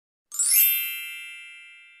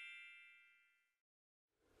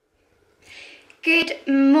Good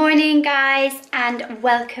morning guys and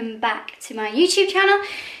welcome back to my YouTube channel.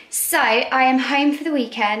 So I am home for the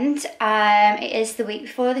weekend. It is the week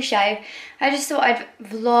before the show. I just thought I'd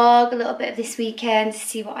vlog a little bit of this weekend to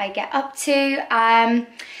see what I get up to.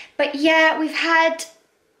 But yeah, we've had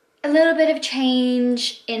a little bit of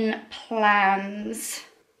change in plans.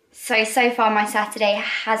 So far my Saturday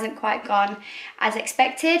hasn't quite gone as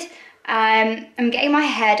expected. I'm getting my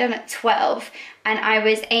hair done at 12 and I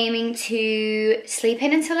was aiming to sleep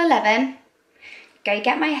in until 11, go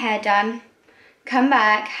get my hair done, come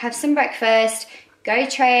back, have some breakfast, go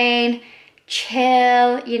train,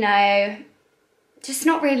 chill, you know, just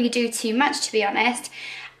not really do too much to be honest.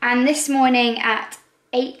 And this morning at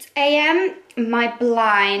 8 AM, my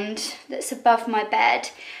blind that's above my bed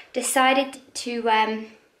decided to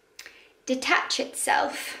detach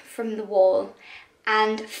itself from the wall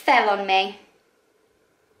and fell on me.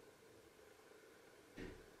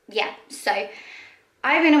 Yeah, so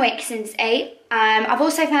I've been awake since 8. I've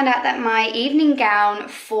also found out that my evening gown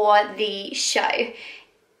for the show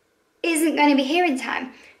isn't going to be here in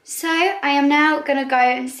time. So I am now going to go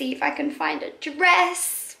and see if I can find a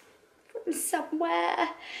dress from somewhere.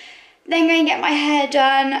 Then go and get my hair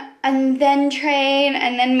done and then train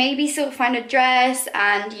and then maybe sort of find a dress.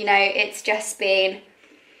 And you know, it's just been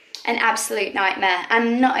an absolute nightmare.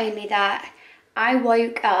 And not only that, I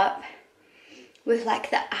woke up with like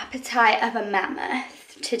the appetite of a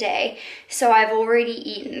mammoth today. So I've already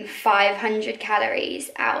eaten 500 calories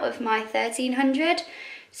out of my 1300.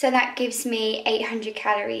 So that gives me 800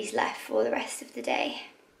 calories left for the rest of the day.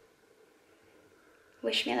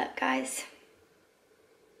 Wish me luck, guys.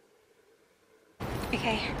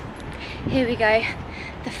 Okay, here we go.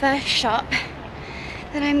 The first shop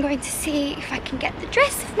that I'm going to see if I can get the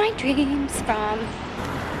dress of my dreams from.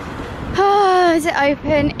 Oh, is it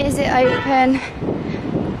open? Is it open?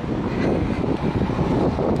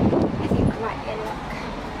 I think I might be in luck.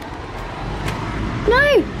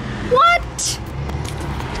 No! What?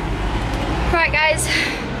 Right guys,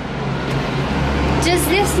 does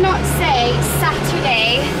this not say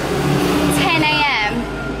Saturday 10 AM?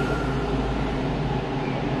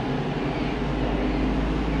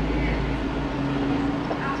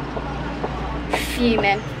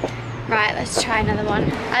 Fuming. Right, let's try another one.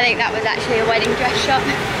 I think that was actually a wedding dress shop.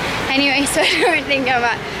 Anyway, so I don't think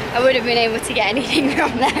I would have been able to get anything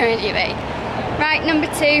from there anyway. Right, number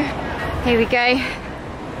 2. Here we go.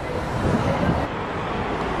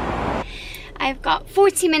 I've got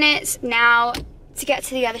 40 minutes now to get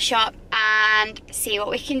to the other shop and see what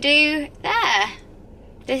we can do there.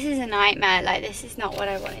 This is a nightmare, like this is not what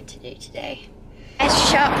I wanted to do today.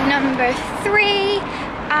 Shop number 3.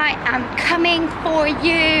 I am coming for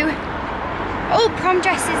you. Oh, prom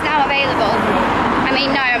dress is now available. I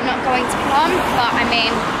mean, no, I'm not going to prom, but I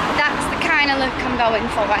mean, that's the kind of look I'm going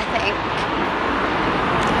for, I think.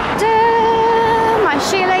 My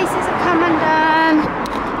shoelaces have come undone.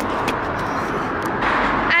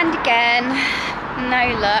 And again,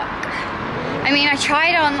 no luck. I mean, I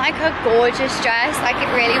tried on like a gorgeous dress, like it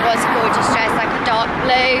really was a gorgeous dress, like a dark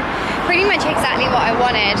blue, pretty much exactly what I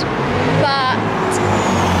wanted. But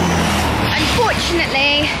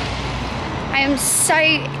unfortunately, I am so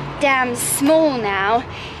damn small now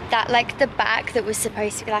that like the back that was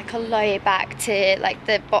supposed to be like a low back to like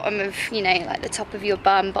the bottom of, you know, like the top of your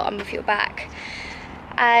bum, bottom of your back.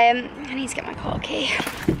 I need to get my car key.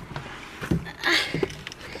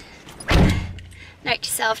 Note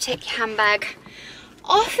to self, take your handbag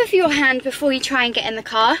off of your hand before you try and get in the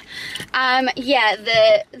car. Yeah,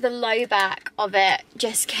 the low back of it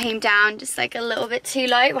just came down just like a little bit too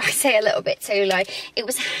low. Well, I say a little bit too low. It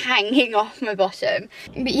was hanging off my bottom.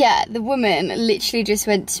 But yeah, the woman literally just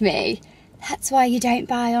went to me, "That's why you don't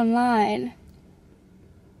buy online."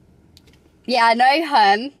 Yeah, I know,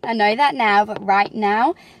 hun. I know that now, but right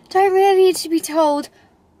now, don't really need to be told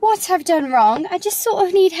what I've done wrong. I just sort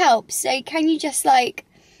of need help. So can you just like,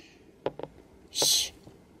 shh,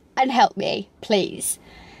 and help me, please?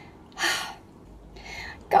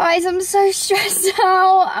 Guys, I'm so stressed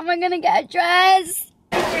out. Am I gonna get a dress?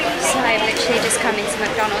 So I've literally just come into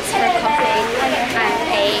McDonald's for a coffee and a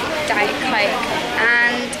Diet Coke,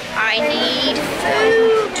 and I need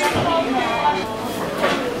food.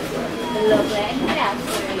 Lovely.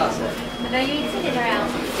 I know you need to dinner out.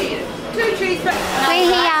 We're here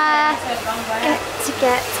to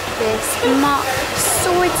get this mop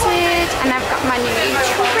sorted, and I've got my new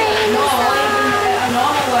trim.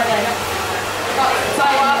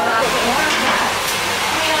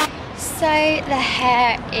 So the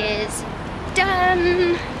hair is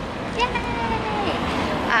done. Yay!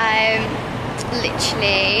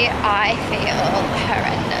 Literally, I feel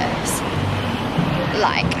horrendous.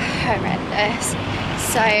 like horrendous.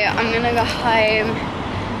 So I'm gonna go home,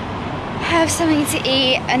 have something to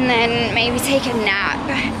eat, and then maybe take a nap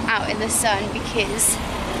out in the sun because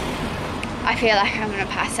I feel like I'm gonna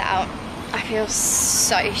pass out. I feel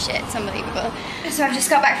so shit, it's unbelievable. So I've just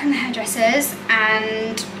got back from the hairdressers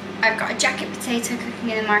and I've got a jacket potato cooking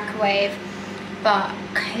in the microwave, but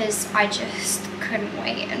because I just couldn't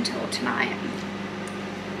wait until tonight.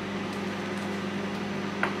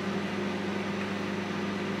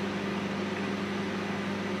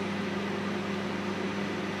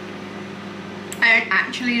 I don't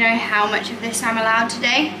actually know how much of this I'm allowed to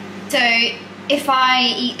do. So if I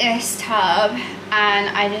eat this tub and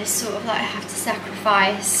I just sort of like have to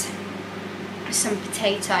sacrifice some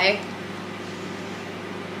potato,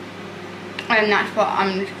 and that's what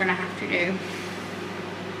I'm just gonna have to do.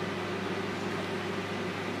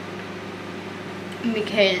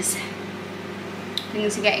 Because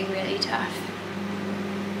things are getting really tough.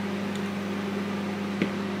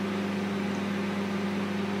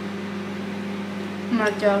 My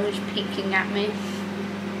dog is peeking at me.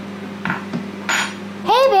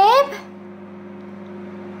 Hey babe!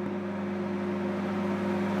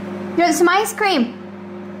 You want some ice cream?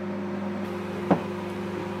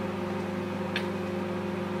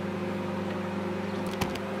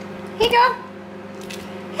 Here you go.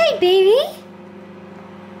 Hey baby!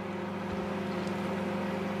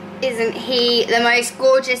 Isn't he the most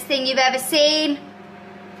gorgeous thing you've ever seen?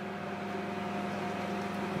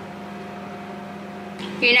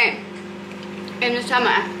 You know, in the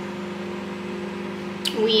summer,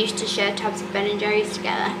 we used to share tubs of Ben & Jerry's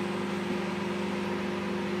together.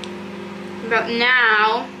 But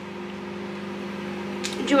now,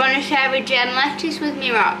 do you want to share a gem lettuce with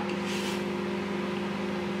me, Rock?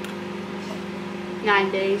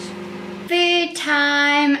 9 days. Food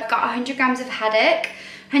time. I've got 100 grams of haddock,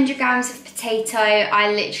 100 grams of potato.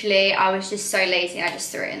 I was just so lazy, I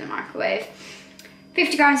just threw it in the microwave.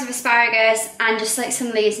 50 grams of asparagus and just like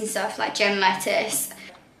some leaves and stuff like gem lettuce.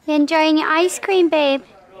 You enjoying your ice cream, babe?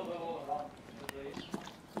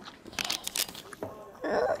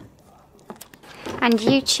 And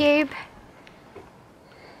YouTube.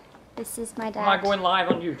 This is my dad. Am I going live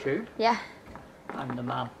on YouTube? Yeah. I'm the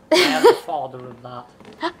man. I am the father of that.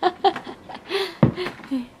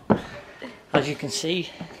 As you can see,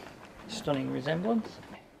 stunning resemblance.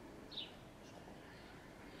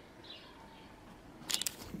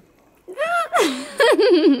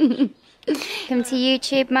 Come to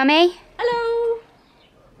YouTube, Mummy. Hello.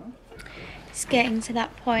 It's getting to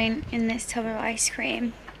that point in this tub of ice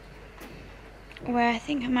cream where I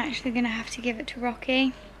think I'm actually going to have to give it to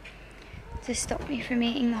Rocky to stop me from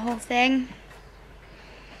eating the whole thing.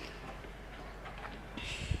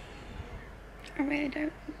 I really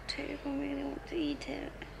don't want to. I really want to eat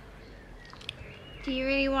it. Do you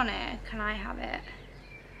really want it? Can I have it?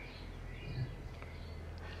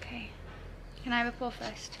 Okay. Can I have a paw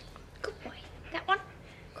first? Good boy. That one?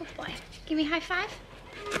 Good boy. Give me a high five.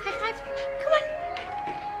 High five. Come on.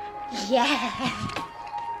 Yeah.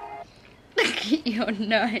 Look at your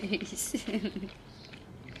nose.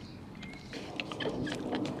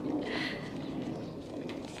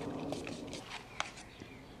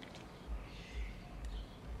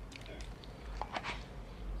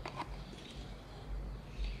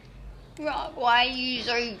 Rock, why are you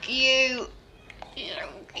so cute? You're so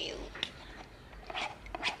cute.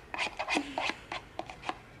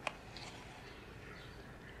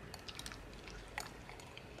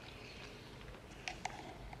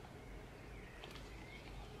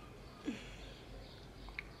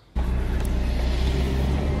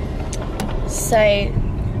 So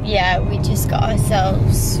yeah, we just got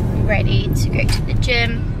ourselves ready to go to the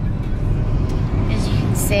gym, as you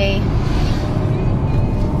can see,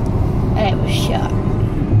 and it was shut.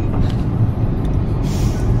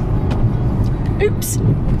 Oops.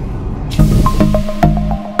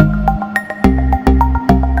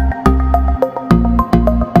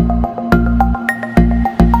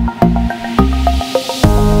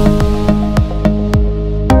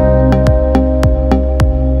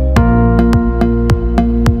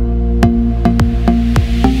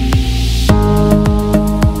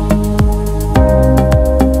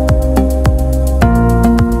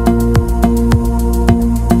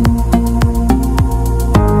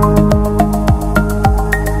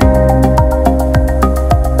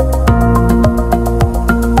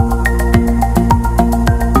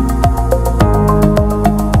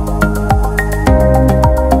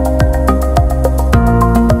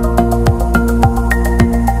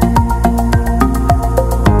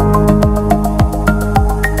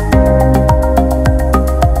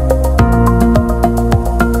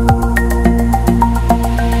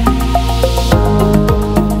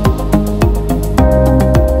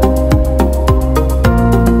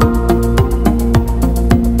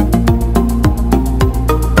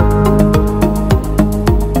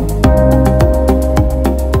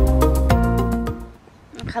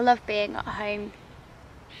 love being at home.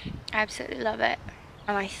 I absolutely love it.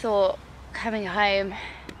 And I thought coming home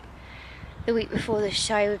the week before the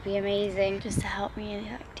show would be amazing, just to help me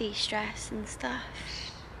like de-stress and stuff.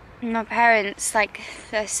 And my parents, like,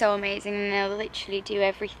 they're so amazing, and they'll literally do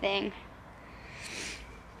everything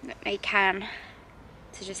that they can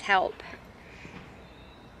to just help.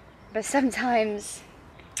 But sometimes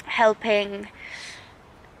helping,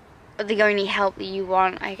 the only help that you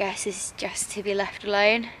want, I guess, is just to be left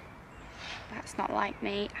alone. That's not like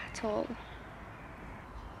me at all.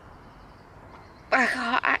 I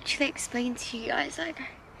can't actually explain to you guys like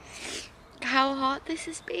how hard this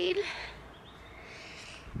has been.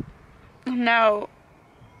 I'm now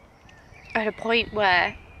at a point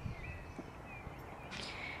where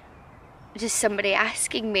just somebody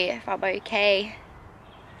asking me if I'm okay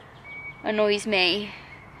annoys me,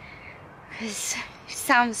 because it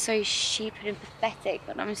sounds so stupid and pathetic,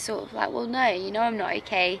 but I'm sort of like, well, no, you know I'm not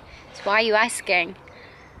okay, so why are you asking?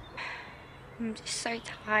 I'm just so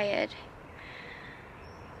tired.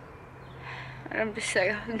 And I'm just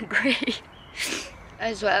so hungry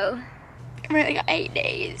as well. I've only got 8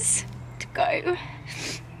 days to go.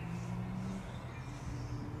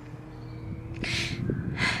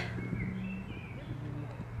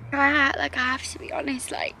 I have to be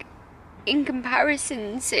honest, like, in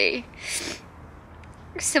comparison to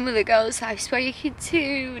some of the girls I've spoken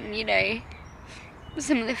to, and, you know,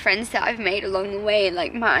 some of the friends that I've made along the way,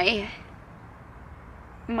 like my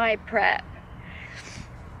prep,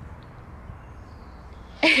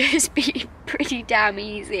 it has been pretty damn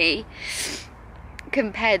easy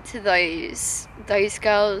compared to those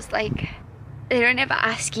girls. Like, they don't ever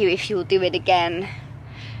ask you if you'll do it again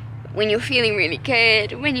when you're feeling really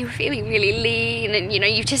good, when you're feeling really lean, and, you know,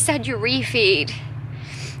 you've just had your refeed.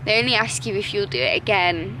 They only ask you if you'll do it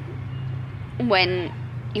again when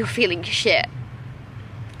you're feeling shit.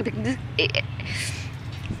 It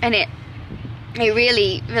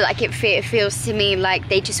really, like, it feels to me like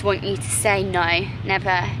they just want you to say no,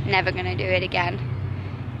 never gonna do it again.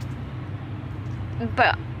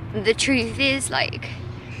 But the truth is, like,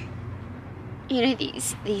 you know,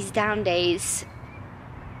 these down days,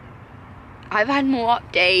 I've had more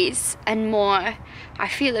up days and more I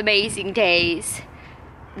feel amazing days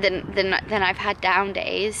than I've had down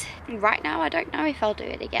days. Right now, I don't know if I'll do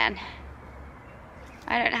it again.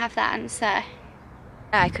 I don't have that answer.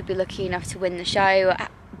 I could be lucky enough to win the show,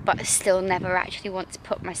 but still never actually want to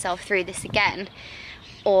put myself through this again.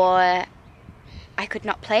 Or I could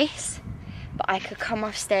not place, but I could come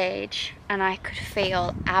off stage and I could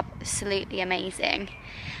feel absolutely amazing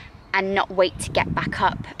and not wait to get back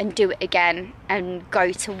up and do it again and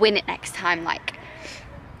go to win it next time. Like,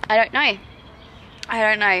 I don't know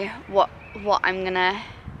what I'm gonna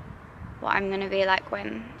be like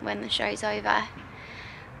when the show's over.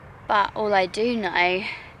 But all I do know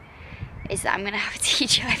is that I'm gonna have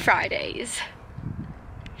TGI Fridays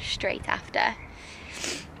straight after.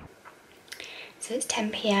 So it's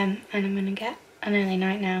 10 PM and I'm gonna get an early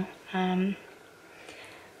night now. I've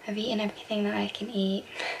eaten everything that I can eat.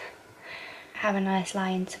 Have a nice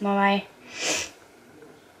lie-in tomorrow.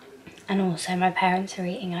 And also my parents are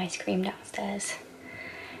eating ice cream downstairs.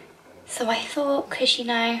 So I thought, because, you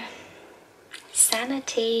know,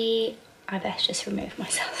 sanity, I best just remove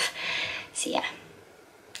myself. So yeah,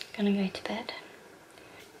 gonna go to bed.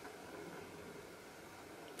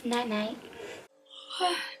 Night night.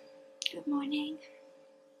 Good morning.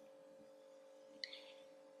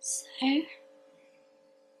 So,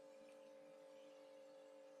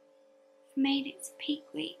 made it to peak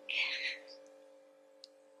week.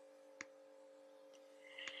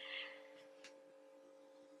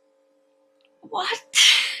 What?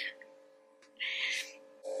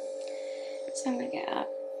 So I'm gonna get up,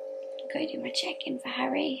 go do my check-in for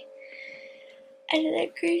Harry, and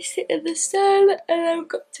then go sit in the sun, and I've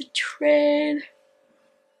got to train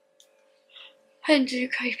and do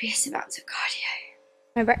copious amounts of cardio.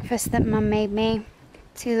 My breakfast that Mum made me,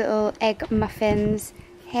 2 little egg muffins.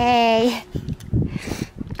 Hey!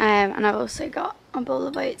 And I've also got a bowl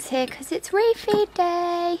of oats here because it's refeed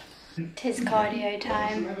day. Tis cardio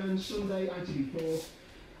time.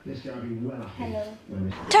 Hello.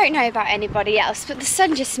 Don't know about anybody else, but the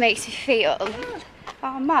sun just makes me feel,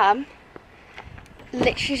 oh Mum,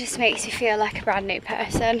 literally just makes me feel like a brand new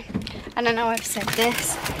person. And I know I've said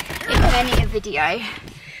this in many a video,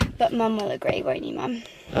 but Mum will agree, won't you, Mum?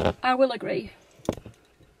 I will agree.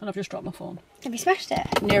 And I've just dropped my phone. Have you smashed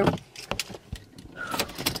it? No.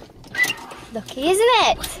 Lucky, isn't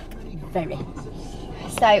it? Very.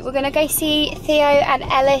 So we're gonna go see Theo and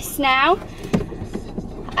Ellis now,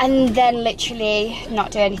 and then literally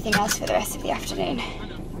not do anything else for the rest of the afternoon.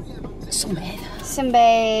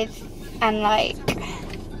 sunbathe and like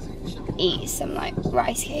eat some like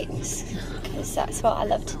rice cakes because that's what I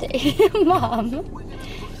love to do. Mum,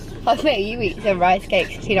 I bet you eat some rice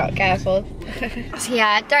cakes if you're not careful. So yeah,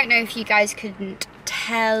 I don't know if you guys couldn't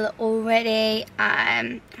tell already.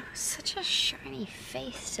 Such a shiny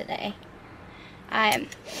face today. But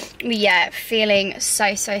yeah, feeling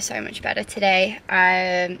so much better today.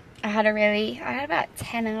 I had about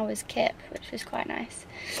 10 hours kip, which was quite nice.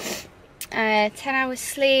 10 hours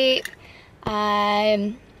sleep.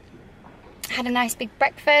 Had a nice big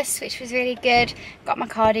breakfast, which was really good. Got my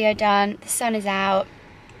cardio done. The sun is out.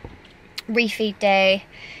 Refeed day.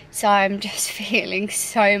 So I'm just feeling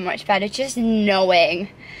so much better. Just knowing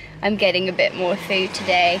I'm getting a bit more food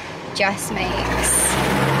today just makes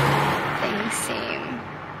things seem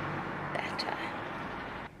better.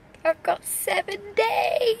 I've got 7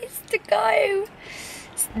 days to go.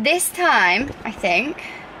 This time, I think,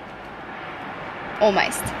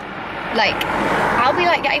 almost. Like, I'll be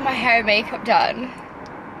like getting my hair and makeup done.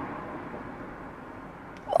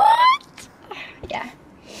 What? Yeah.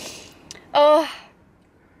 Oh,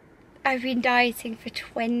 I've been dieting for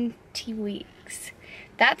 20 weeks.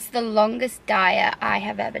 That's the longest diet I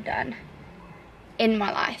have ever done in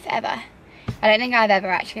my life, ever. I don't think I've ever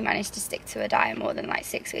actually managed to stick to a diet more than like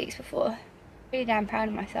 6 weeks before. Really damn proud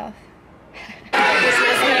of myself. Come on.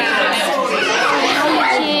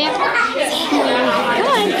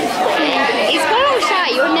 He's got all shy.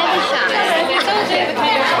 You're never shy.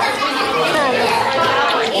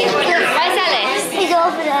 Where's Ellis? He's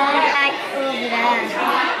over there. Like over there.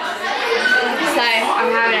 So I'm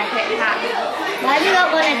having a quick cat. Why have you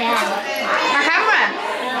got one of them? My camera.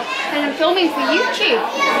 And I'm filming for YouTube.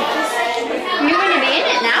 You're going to be in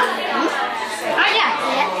it now. Oh yeah.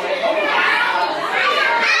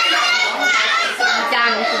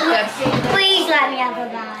 Damn, this is good. Please let me have a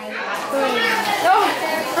bite. Please. Oh.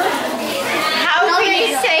 How can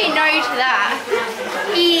you say no to that?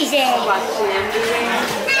 Easy.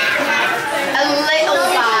 A little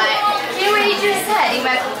bite. You know what he just said? He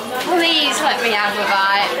went, please let me have a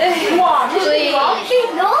bite. Please.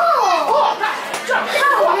 No.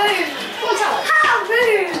 How rude. How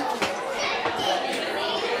rude.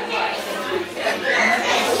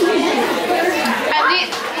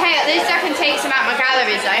 At least I can take some out my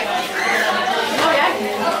calories though. Oh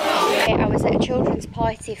yeah. I was at a children's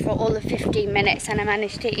party for all of 15 minutes and I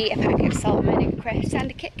managed to eat a packet of salmon and crisps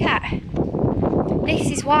and a Kit Kat. This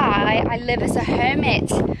is why I live as a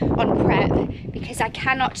hermit on prep, because I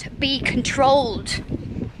cannot be controlled.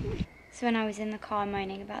 So when I was in the car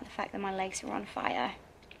moaning about the fact that my legs were on fire,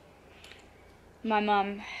 my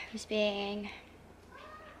mum was being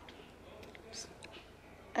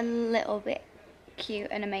a little bit cute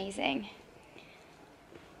and amazing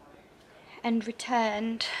and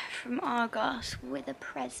returned from Argos with a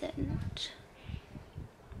present.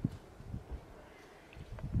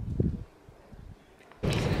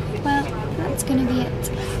 Well, that's going to be it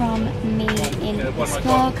from me in this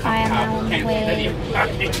vlog. I am now on the way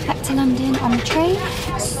back to London on the train,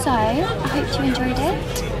 so I hope you enjoyed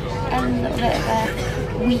it. A little bit of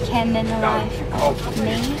a weekend in the life of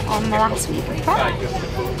me on the last week of prep.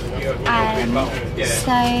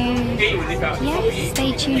 So yeah,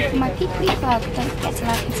 stay tuned for my peak week vlog. Don't forget to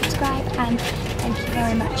like and subscribe, and thank you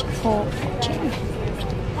very much for watching.